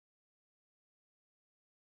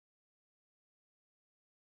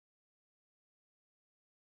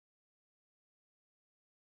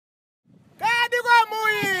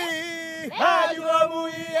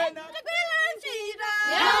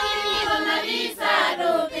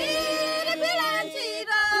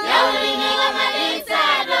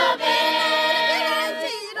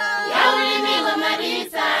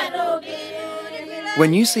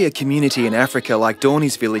When you see a community in Africa like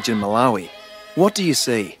Doney's village in Malawi, what do you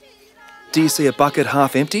see? Do you see a bucket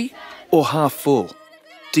half empty or half full?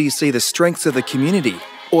 Do you see the strengths of the community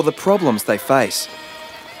or the problems they face?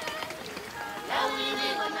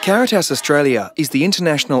 Caritas Australia is the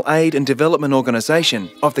international aid and development organisation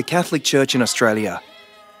of the Catholic Church in Australia.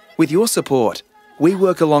 With your support, we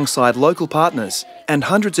work alongside local partners and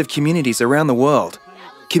hundreds of communities around the world,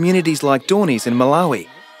 communities like Doney's in Malawi,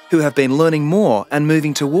 who have been learning more and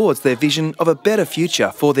moving towards their vision of a better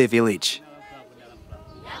future for their village.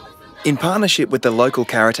 In partnership with the local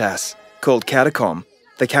Caritas, called CADECOM,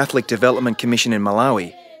 the Catholic Development Commission in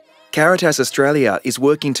Malawi, Caritas Australia is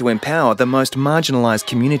working to empower the most marginalised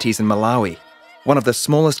communities in Malawi, one of the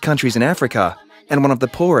smallest countries in Africa and one of the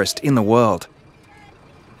poorest in the world.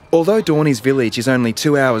 Although Doney's village is only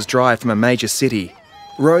 2 hours' drive from a major city,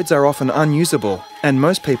 roads are often unusable and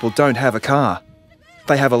most people don't have a car.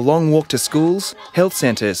 They have a long walk to schools, health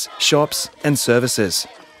centres, shops and services.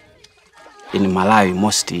 In Malawi,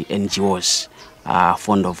 most NGOs are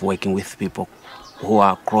fond of working with people who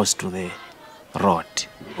are close to the road.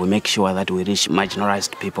 We make sure that we reach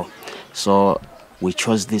marginalised people. So we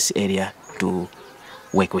chose this area to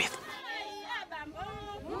work with.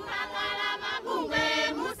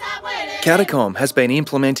 CADECOM has been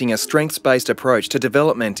implementing a strengths-based approach to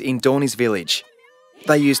development in Doney's village.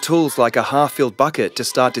 They use tools like a half-filled bucket to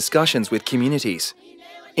start discussions with communities.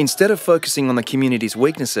 Instead of focusing on the community's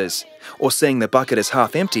weaknesses or seeing the bucket as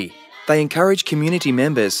half empty, they encourage community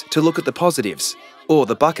members to look at the positives, or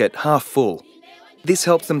the bucket half full. This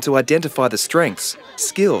helps them to identify the strengths,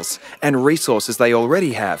 skills and resources they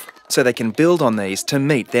already have, so they can build on these to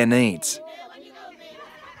meet their needs.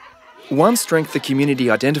 One strength the community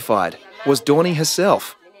identified was Doney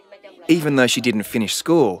herself. Even though she didn't finish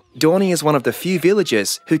school, Doney is one of the few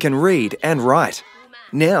villagers who can read and write.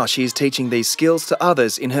 Now she is teaching these skills to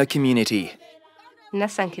others in her community.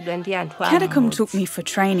 CADECOM took me for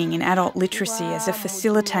training in adult literacy as a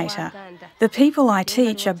facilitator. The people I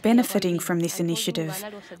teach are benefiting from this initiative.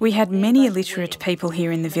 We had many illiterate people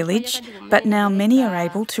here in the village, but now many are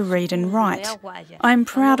able to read and write. I am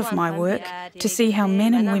proud of my work to see how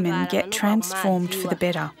men and women get transformed for the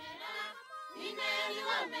better.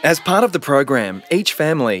 As part of the program, each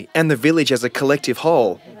family and the village as a collective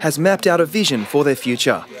whole has mapped out a vision for their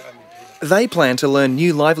future. They plan to learn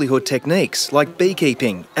new livelihood techniques like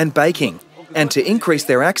beekeeping and baking, and to increase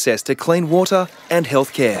their access to clean water and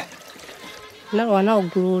healthcare.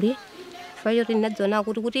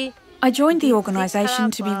 I joined the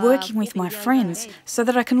organisation to be working with my friends so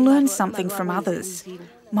that I can learn something from others.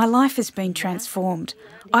 My life has been transformed.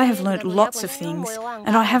 I have learnt lots of things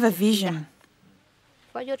and I have a vision.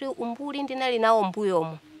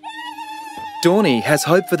 Doney has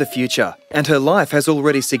hope for the future, and her life has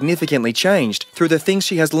already significantly changed through the things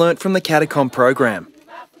she has learnt from the CADECOM program.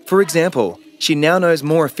 For example, she now knows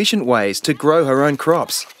more efficient ways to grow her own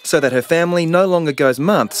crops so that her family no longer goes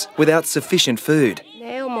months without sufficient food.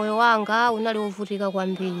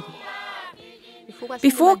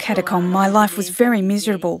 Before CADECOM, my life was very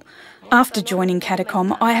miserable. After joining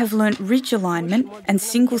CADECOM, I have learnt ridge alignment and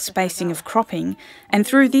single spacing of cropping, and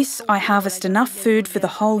through this I harvest enough food for the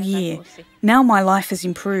whole year. Now my life has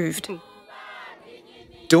improved.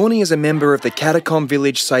 Doney is a member of the CADECOM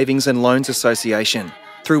Village Savings and Loans Association,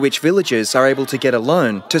 through which villagers are able to get a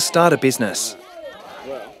loan to start a business.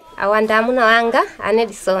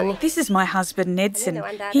 This is my husband Nedson.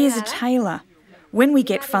 He is a tailor. When we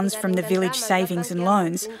get funds from the village savings and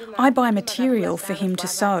loans, I buy material for him to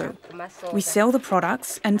sew. We sell the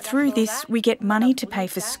products, and through this we get money to pay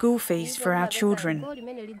for school fees for our children.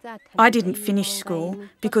 I didn't finish school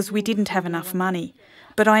because we didn't have enough money,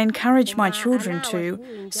 but I encourage my children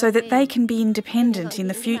to, so that they can be independent in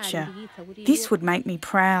the future. This would make me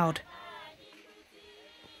proud.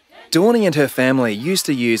 Doney and her family used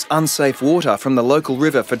to use unsafe water from the local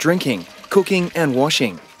river for drinking, cooking and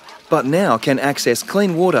washing, but now can access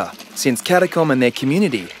clean water since CADECOM and their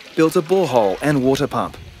community built a borehole and water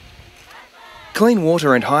pump. Clean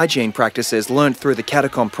water and hygiene practices learnt through the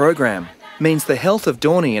CADECOM program means the health of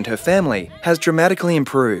Doney and her family has dramatically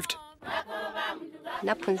improved.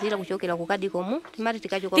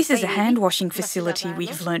 This is a hand-washing facility we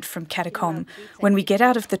have learnt from CADECOM. When we get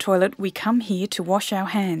out of the toilet, we come here to wash our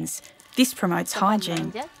hands. This promotes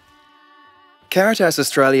hygiene. Caritas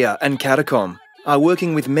Australia and CADECOM are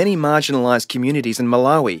working with many marginalised communities in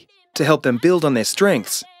Malawi to help them build on their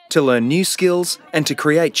strengths to learn new skills and to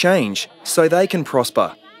create change so they can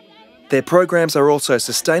prosper. Their programs are also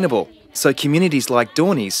sustainable, so communities like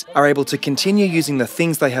Doney's are able to continue using the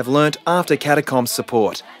things they have learnt after CADECOM's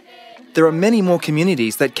support. There are many more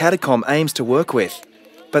communities that CADECOM aims to work with,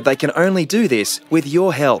 but they can only do this with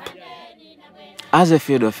your help. As a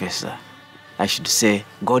field officer, I should say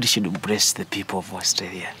God should bless the people of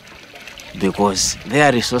Australia, because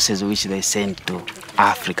their resources which they send to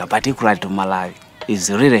Africa, particularly to Malawi, is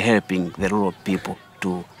really helping the rural people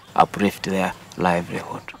to uplift their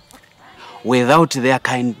livelihood. Without their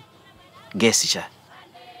kind gesture,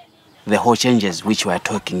 the whole changes which we are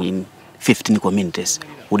talking in 15 communities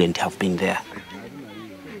wouldn't have been there.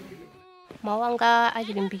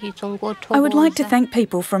 I would like to thank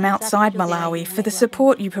people from outside Malawi for the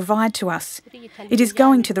support you provide to us. It is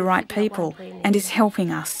going to the right people and is helping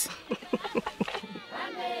us.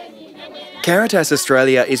 Caritas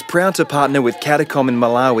Australia is proud to partner with CADECOM in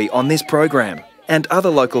Malawi on this program and other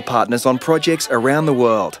local partners on projects around the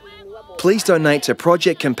world. Please donate to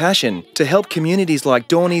Project Compassion to help communities like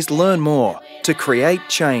Doney's learn more, to create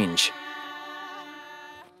change.